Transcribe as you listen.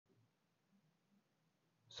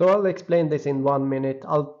So I'll explain this in 1 minute.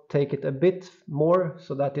 I'll take it a bit more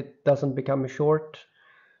so that it doesn't become a short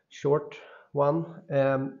one.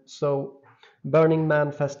 So Burning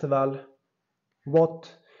Man Festival,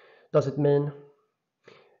 what does it mean?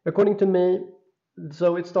 According to me,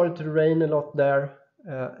 so it started to rain a lot there,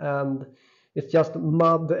 and it's just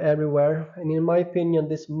mud everywhere. And in my opinion,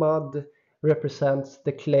 this mud represents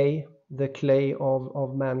the clay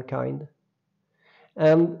of mankind.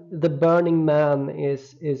 And the burning man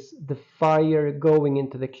is the fire going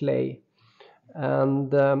into the clay. And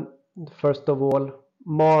first of all,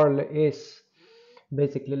 marl is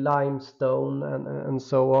basically limestone and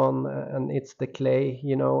so on, and it's the clay,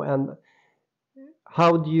 you know. And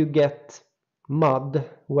how do you get mud?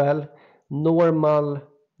 Well,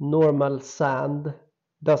 normal sand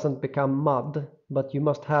doesn't become mud, but you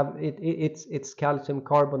must have it's calcium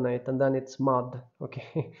carbonate, and then it's mud.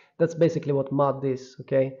 Okay, that's basically what mud is.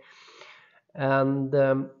 Okay, and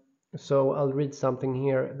so I'll read something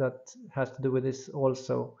here that has to do with this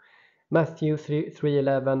also. Matthew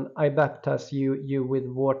 3:11, I baptize you with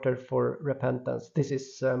water for repentance. This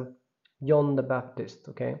is John the Baptist,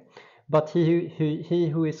 okay? But he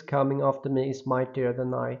who is coming after me is mightier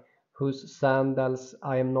than I, whose sandals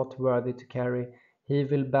I am not worthy to carry. He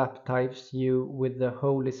will baptize you with the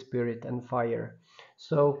Holy Spirit and fire.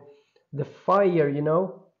 So the fire, you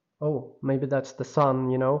know, oh, maybe that's the sun,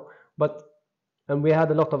 you know, but and we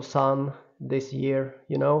had a lot of sun this year,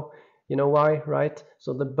 you know. You know why, right?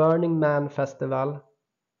 So the Burning Man Festival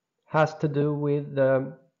has to do with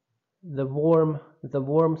the warm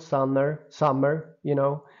summer, you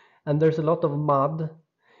know, and there's a lot of mud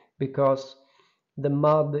because the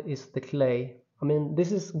mud is the clay. I mean,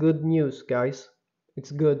 this is good news, guys.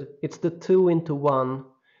 It's good. It's the two into one,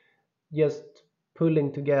 just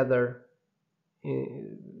pulling together.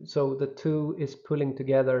 So the two is pulling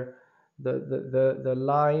together the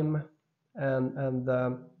lime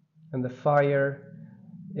and the fire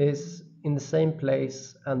is in the same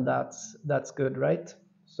place, and that's good, right?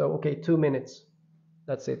 So okay, 2 minutes.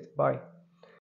 That's it. Bye.